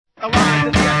The line to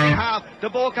the second half. The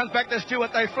ball comes back to Stewart.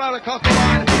 They float across the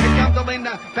line. It comes to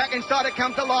Linda. Back inside it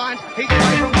comes to Lyons. He's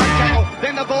away from one tackle.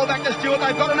 Then the ball back to Stewart.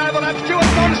 They've got an overlap. Stewart's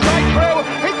gone straight through.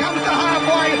 He comes to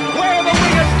halfway. Where are the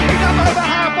wingers? He's up over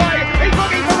halfway. He's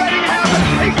looking for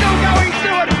Reddinghausen. He's still going,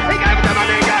 Stewart. He gave it to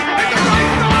Meninga. It's a great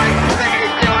strike. There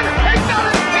he's Stewart. He's done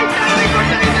it. He's done it. He's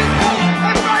received his ball.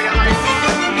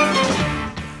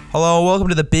 Hello,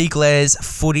 welcome to the Big Les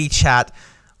Footy Chat.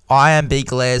 I am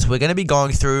Big Les. We're going to be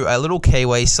going through a little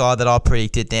Kiwi side that I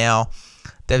predicted now.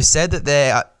 They've said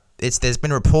that there's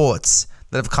been reports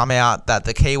that have come out that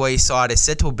the Kiwi side is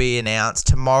set to be announced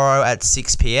tomorrow at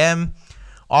 6 p.m.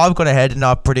 I've gone ahead and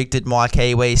I've predicted my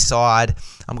Kiwi side.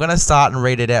 I'm going to start and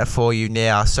read it out for you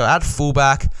now. So at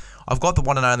fullback, I've got the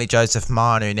one and only Joseph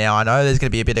Manu. Now, I know there's going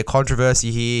to be a bit of controversy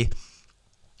here.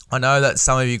 I know that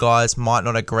some of you guys might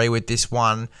not agree with this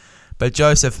one, but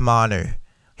Joseph Manu,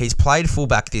 he's played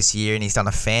fullback this year and he's done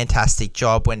a fantastic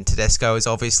job when Tedesco is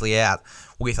obviously out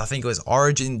with, I think it was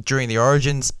during the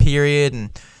Origins period,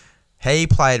 and he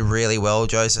played really well,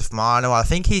 Joseph Manu. I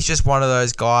think he's just one of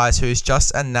those guys who's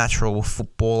just a natural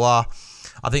footballer.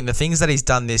 I think the things that he's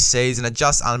done this season are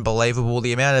just unbelievable.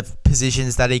 The amount of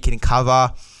positions that he can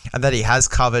cover and that he has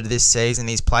covered this season.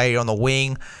 He's played on the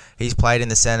wing. He's played in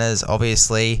the centres,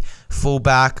 obviously.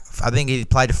 Fullback, I think he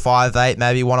played 5'8",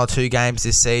 maybe 1 or 2 games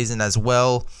this season as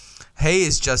well. He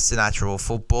is just a natural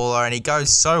footballer and he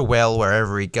goes so well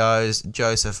wherever he goes,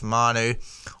 Joseph Manu.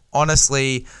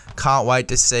 Honestly, can't wait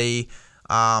to see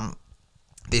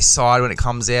this side when it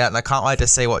comes out, and I can't wait to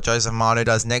see what Joseph Manu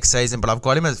does next season, but I've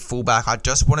got him as fullback. I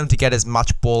just want him to get as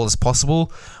much ball as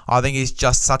possible. I think he's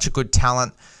just such a good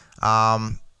talent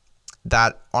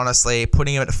that, honestly,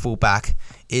 putting him at fullback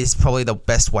is probably the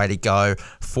best way to go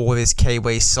for this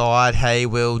Kiwi side. He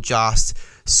will just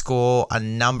score a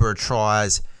number of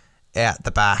tries out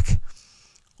the back.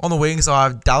 On the wings, I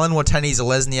have Dallin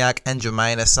Watene-Zelezniak and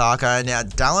Jermaine Asako. Now,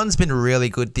 Dallin's been really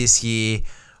good this year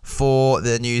for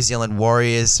the New Zealand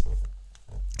Warriors.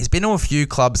 He's been to a few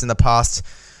clubs in the past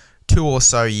 2 or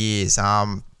so years.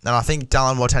 And I think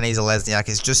Dallin Watene-Zelezniak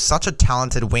is just such a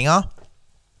talented winger.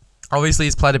 Obviously,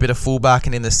 he's played a bit of fullback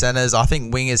and in the centres. I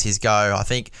think wing is his go. I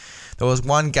think there was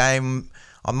one game,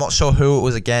 I'm not sure who it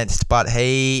was against, but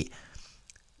he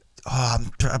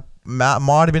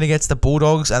might have been against the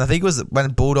Bulldogs. And I think it was when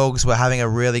Bulldogs were having a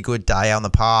really good day on the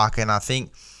park. And I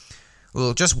think,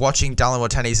 well, just watching Dallin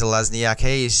Watene-Zelezniak,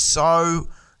 he is so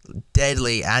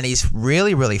deadly and he's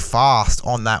really, really fast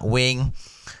on that wing.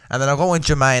 And then I've got with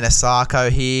Jermaine Asako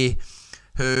here,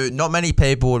 who not many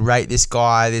people would rate this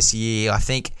guy this year. I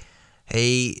think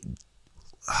he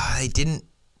didn't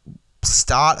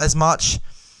start as much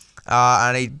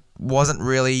and he wasn't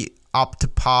really up to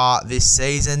par this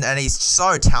season, and he's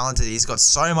so talented. He's got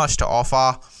so much to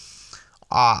offer.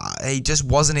 He just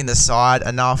wasn't in the side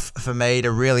enough for me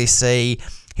to really see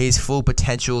his full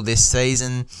potential this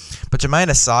season. But Jermaine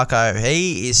Asako,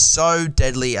 he is so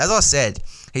deadly. As I said,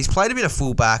 he's played a bit of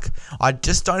fullback. I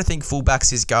just don't think fullback's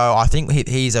his go. I think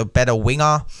he's a better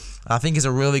winger. I think he's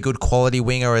a really good quality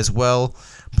winger as well.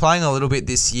 Playing a little bit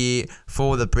this year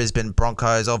for the Brisbane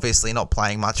Broncos. Obviously not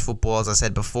playing much football, as I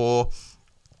said before.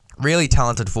 Really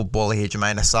talented footballer here,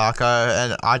 Jermaine Asako.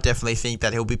 And I definitely think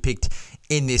that he'll be picked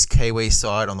in this Kiwi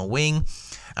side on the wing.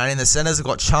 And in the centres, I've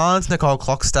got Chance, Nicole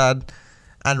Klokstad,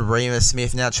 and Remus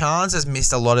Smith. Now, Chance has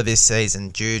missed a lot of this season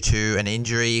due to an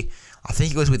injury. I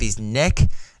think it was with his neck,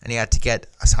 and he had to get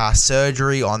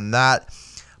surgery on that.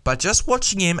 But just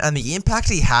watching him and the impact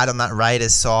he had on that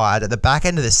Raiders side at the back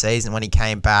end of the season when he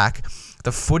came back,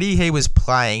 the footy he was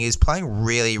playing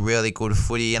really, really good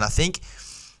footy. And I think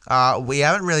we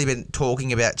haven't really been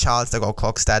talking about Chance Nicole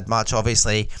Klokstad much,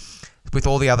 obviously, with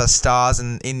all the other stars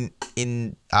in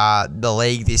the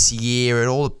league this year and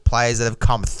all the players that have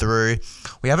come through.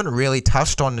 We haven't really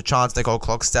touched on the Chance Nicole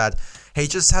Klokstad. He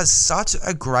just has such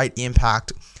a great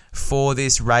impact for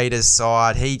this Raiders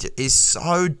side. He is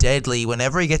so deadly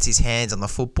whenever he gets his hands on the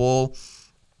football.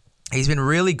 He's been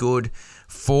really good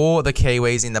for the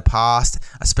Kiwis in the past,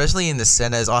 especially in the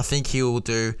centres. I think he will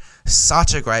do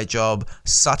such a great job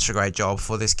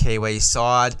for this Kiwi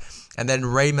side. And then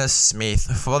Remus Smith,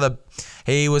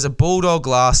 he was a Bulldog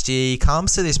last year. He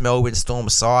comes to this Melbourne Storm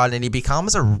side and he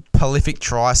becomes a prolific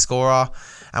try scorer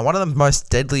and one of the most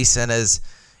deadly centres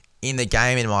in the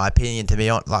game, in my opinion. To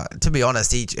be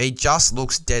honest, he just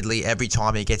looks deadly every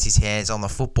time he gets his hands on the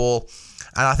football.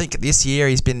 And I think this year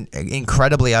he's been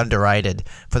incredibly underrated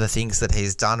for the things that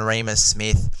he's done, Remus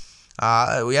Smith.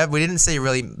 We didn't see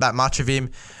really that much of him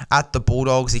at the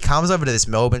Bulldogs. He comes over to this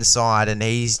Melbourne side and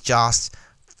he's just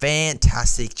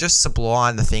fantastic, just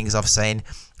sublime, the things I've seen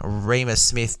Remus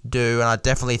Smith do, and I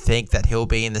definitely think that he'll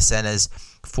be in the centres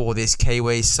for this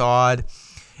Kiwi side.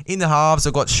 In the halves,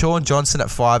 I've got Sean Johnson at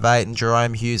 5'8" and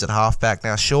Jerome Hughes at halfback.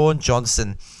 Now, Sean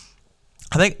Johnson,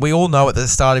 I think we all know at the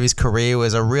start of his career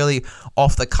was a really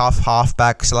off-the-cuff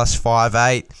halfback /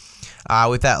 5'8",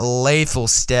 with that lethal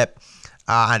step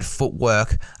and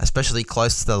footwork, especially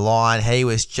close to the line. He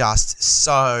was just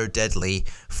so deadly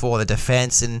for the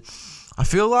defence, and I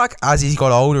feel like as he's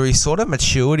got older, he's sort of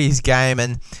matured his game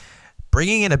and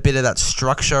bringing in a bit of that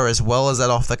structure as well as that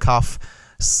off-the-cuff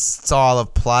style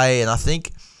of play, and I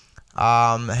think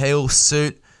he'll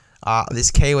suit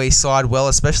this Kiwi side well,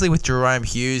 especially with Jerome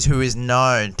Hughes, who is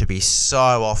known to be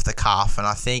so off the cuff, and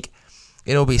I think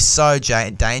it'll be so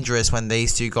dangerous when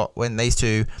these two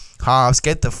halves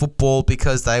get the football,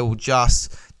 because they will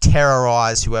just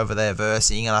terrorise whoever they're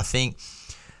versing. And I think,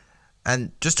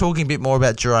 and just talking a bit more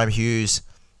about Jerome Hughes,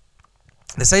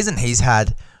 the season he's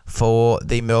had for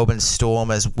the Melbourne Storm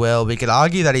as well, we could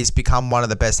argue that he's become one of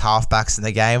the best halfbacks in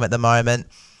the game at the moment.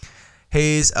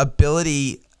 His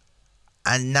ability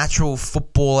and natural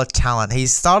footballer talent. He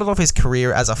started off his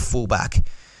career as a fullback.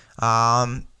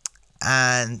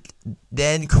 And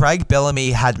then Craig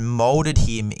Bellamy had moulded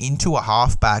him into a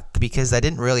halfback because they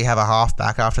didn't really have a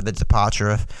halfback after the departure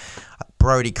of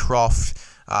Brodie Croft,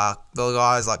 the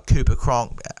guys like Cooper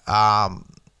Cronk.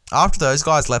 After those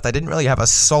guys left, they didn't really have a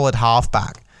solid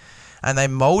halfback. And they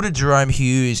moulded Jerome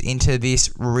Hughes into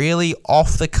this really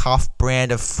off-the-cuff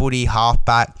brand of footy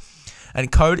halfback.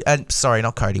 And Cameron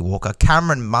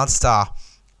Munster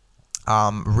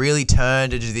really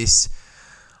turned into this.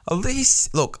 At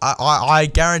least, look, I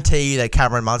guarantee you that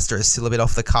Cameron Munster is still a bit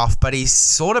off the cuff, but he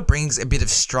sort of brings a bit of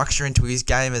structure into his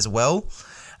game as well.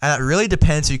 And it really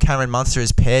depends who Cameron Munster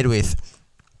is paired with.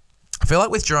 I feel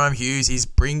like with Jerome Hughes, he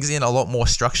brings in a lot more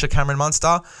structure, Cameron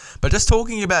Munster. But just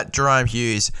talking about Jerome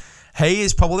Hughes, he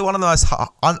is probably one of the most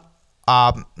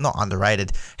not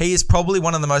underrated. He is probably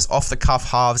one of the most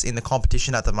off-the-cuff halves in the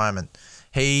competition at the moment.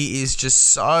 He is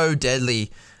just so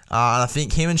deadly. And I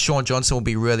think him and Sean Johnson will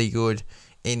be really good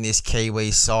in this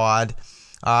Kiwi side.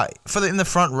 In the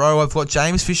front row, I've got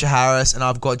James Fisher-Harris and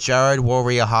I've got Jared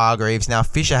Warrior-Hargreaves. Now,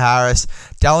 Fisher-Harris,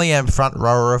 Dally M front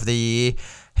rower of the year.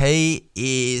 He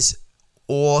is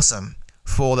awesome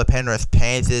for the Penrith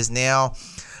Panthers. Now,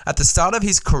 at the start of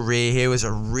his career, he was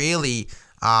a really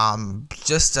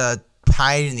just a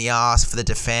pain in the ass for the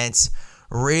defence.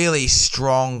 Really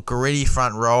strong, gritty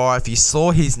front rower. If you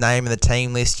saw his name in the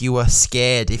team list, you were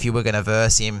scared if you were going to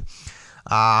verse him.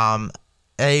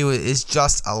 He is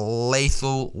just a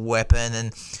lethal weapon,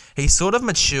 and he sort of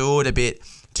matured a bit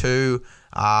too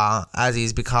as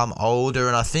he's become older,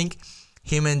 and I think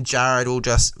him and Jared will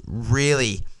just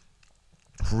really,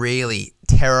 really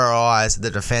terrorise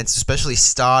the defence, especially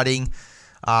starting.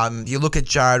 You look at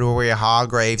Jared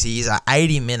Warrior-Hargreaves, he's an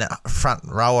 80-minute front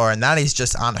rower, and that is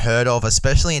just unheard of,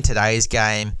 especially in today's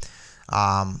game.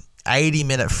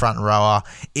 80-minute front rower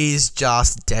is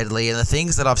just deadly, and the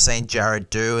things that I've seen Jared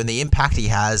do and the impact he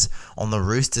has on the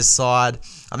Roosters side,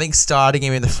 I think starting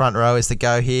him in the front row is the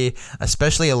go here,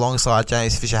 especially alongside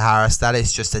James Fisher-Harris. That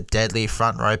is just a deadly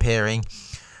front row pairing.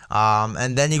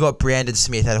 And then you got Brandon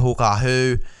Smith at hooker,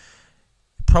 who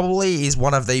probably is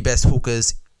one of the best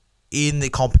hookers in the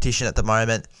competition at the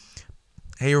moment.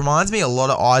 He reminds me a lot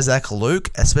of Isaac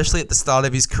Luke, especially at the start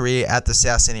of his career at the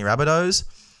South Sydney Rabbitohs.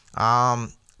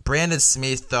 Brandon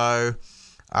Smith, though,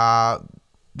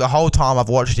 the whole time I've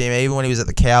watched him, even when he was at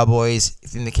the Cowboys,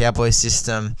 in the Cowboys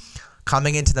system,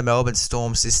 coming into the Melbourne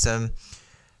Storm system,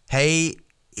 he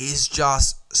is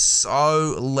just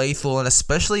so lethal, and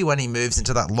especially when he moves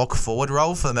into that lock forward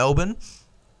role for Melbourne,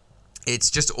 it's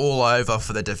just all over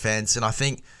for the defence. And I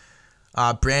think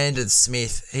Brandon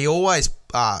Smith, he always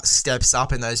steps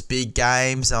up in those big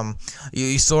games.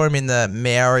 You saw him in the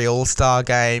Maori All-Star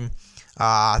game,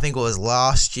 I think it was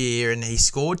last year, and he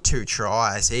scored 2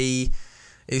 tries. He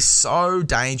is so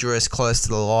dangerous close to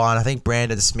the line. I think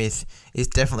Brandon Smith is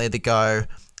definitely the go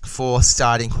for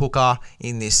starting hooker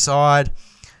in this side.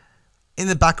 In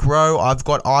the back row, I've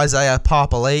got Isaiah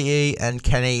Papali'i and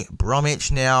Kenny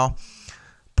Bromwich. Now,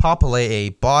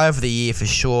 Papali'i, buy of the year for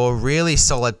sure. Really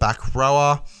solid back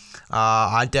rower.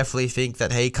 I definitely think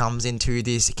that he comes into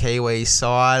this Kiwi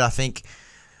side. I think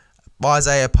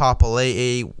Isaiah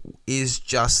Papali'i is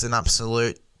just an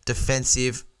absolute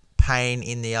defensive pain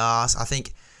in the arse. I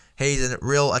think he's a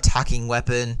real attacking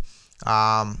weapon.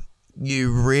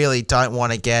 You really don't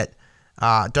want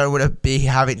to be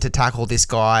having to tackle this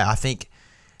guy. I think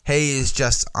he is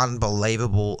just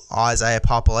unbelievable, Isaiah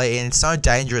Papali'i, and it's so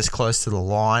dangerous close to the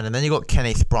line. And then you got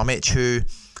Kenneth Bromwich, who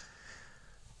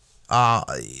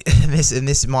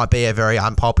this might be a very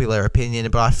unpopular opinion,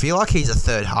 but I feel like he's a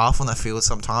third half on the field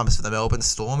sometimes for the Melbourne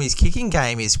Storm. His kicking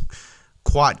game is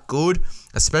quite good,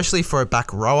 especially for a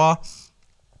back rower.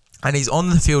 And his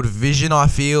on-the-field vision, I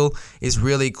feel, is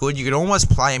really good. You could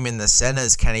almost play him in the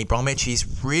centres, Kenny Bromwich.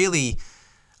 He's really...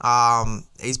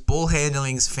 his ball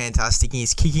handling is fantastic.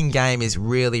 His kicking game is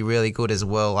really, really good as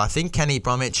well. I think Kenny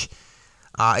Bromwich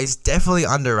is definitely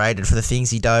underrated for the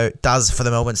things he does for the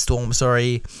Melbourne Storm.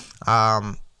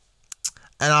 And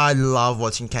I love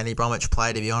watching Kenny Bromwich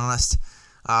play, to be honest.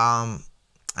 And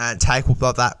take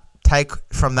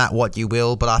from that what you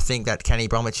will, but I think that Kenny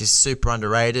Bromwich is super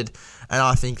underrated, and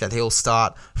I think that he'll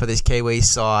start for this Kiwi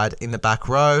side in the back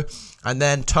row. And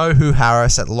then Tohu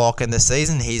Harris at lock, in the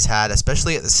season he's had,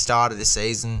 especially at the start of the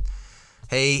season,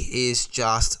 he is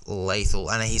just lethal,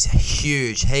 and he's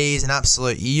huge. He's an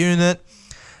absolute unit,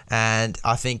 and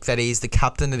I think that he's the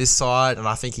captain of this side, and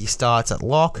I think he starts at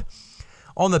lock.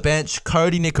 On the bench,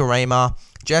 Cody Nikorima,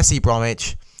 Jesse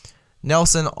Bromwich,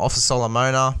 Nelson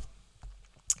Ofa-Solomona,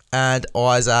 and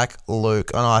Isaac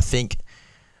Luke. And I think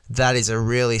that is a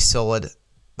really solid,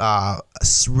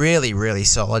 really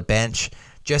solid bench.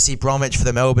 Jesse Bromwich for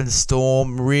the Melbourne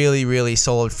Storm, really, really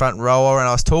solid front rower. And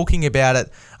I was talking about it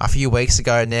a few weeks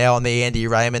ago now on the Andy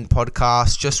Raymond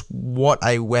podcast, just what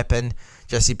a weapon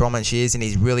Jesse Bromwich is, and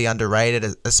he's really underrated,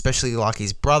 especially like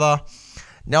his brother.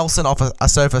 Nelson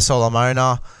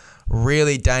Ofa-Solomona,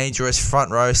 really dangerous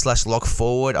front row / lock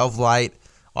forward of late.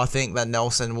 I think that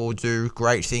Nelson will do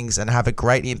great things and have a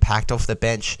great impact off the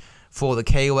bench for the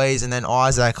Kiwis. And then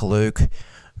Isaac Luke,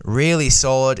 really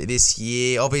solid this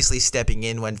year, obviously stepping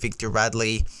in when Victor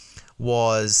Radley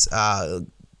was out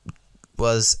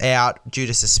due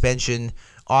to suspension.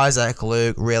 Isaac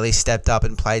Luke really stepped up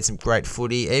and played some great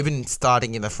footy, even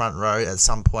starting in the front row at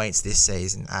some points this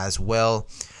season as well.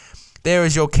 There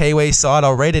is your Kiwi side.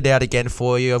 I'll read it out again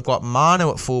for you. I've got Manu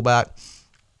at fullback,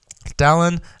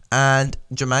 Dallin and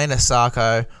Jermaine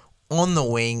Asako on the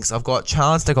wings. I've got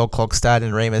Chance Nicol-Klokstad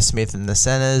and Remus Smith in the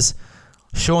centres,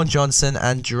 Sean Johnson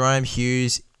and Jerome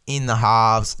Hughes in the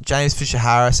halves, James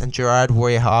Fisher-Harris and Gerard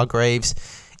Warrior-Hargreaves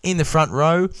in the front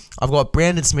row. I've got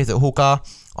Brandon Smith at hooker,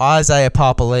 Isaiah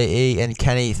Papali'i and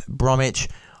Kenneth Bromwich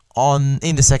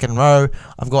in the second row.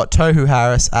 I've got Tohu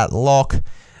Harris at lock.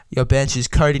 Your bench is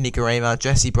Cody Nikorima,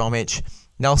 Jesse Bromwich,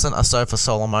 Nelson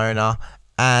Asofa-Solomona,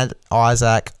 and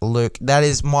Isaac Luke. That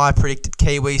is my predicted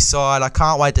Kiwi side. I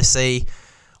can't wait to see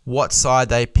what side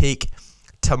they pick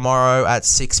tomorrow at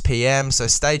 6 p.m. So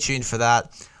stay tuned for that.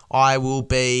 I will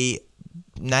be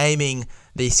naming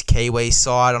this Kiwi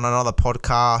side on another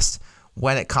podcast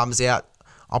when it comes out.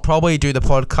 I'll probably do the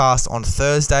podcast on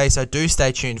Thursday, so do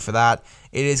stay tuned for that.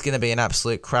 It is going to be an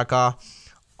absolute cracker.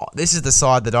 This is the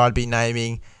side that I'd be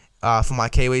naming for my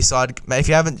Kiwi side. If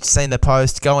you haven't seen the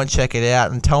post, go and check it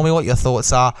out and tell me what your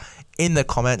thoughts are in the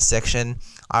comments section.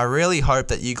 I really hope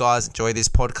that you guys enjoy this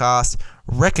podcast.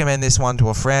 Recommend this one to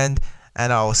a friend,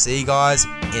 and I will see you guys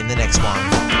in the next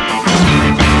one.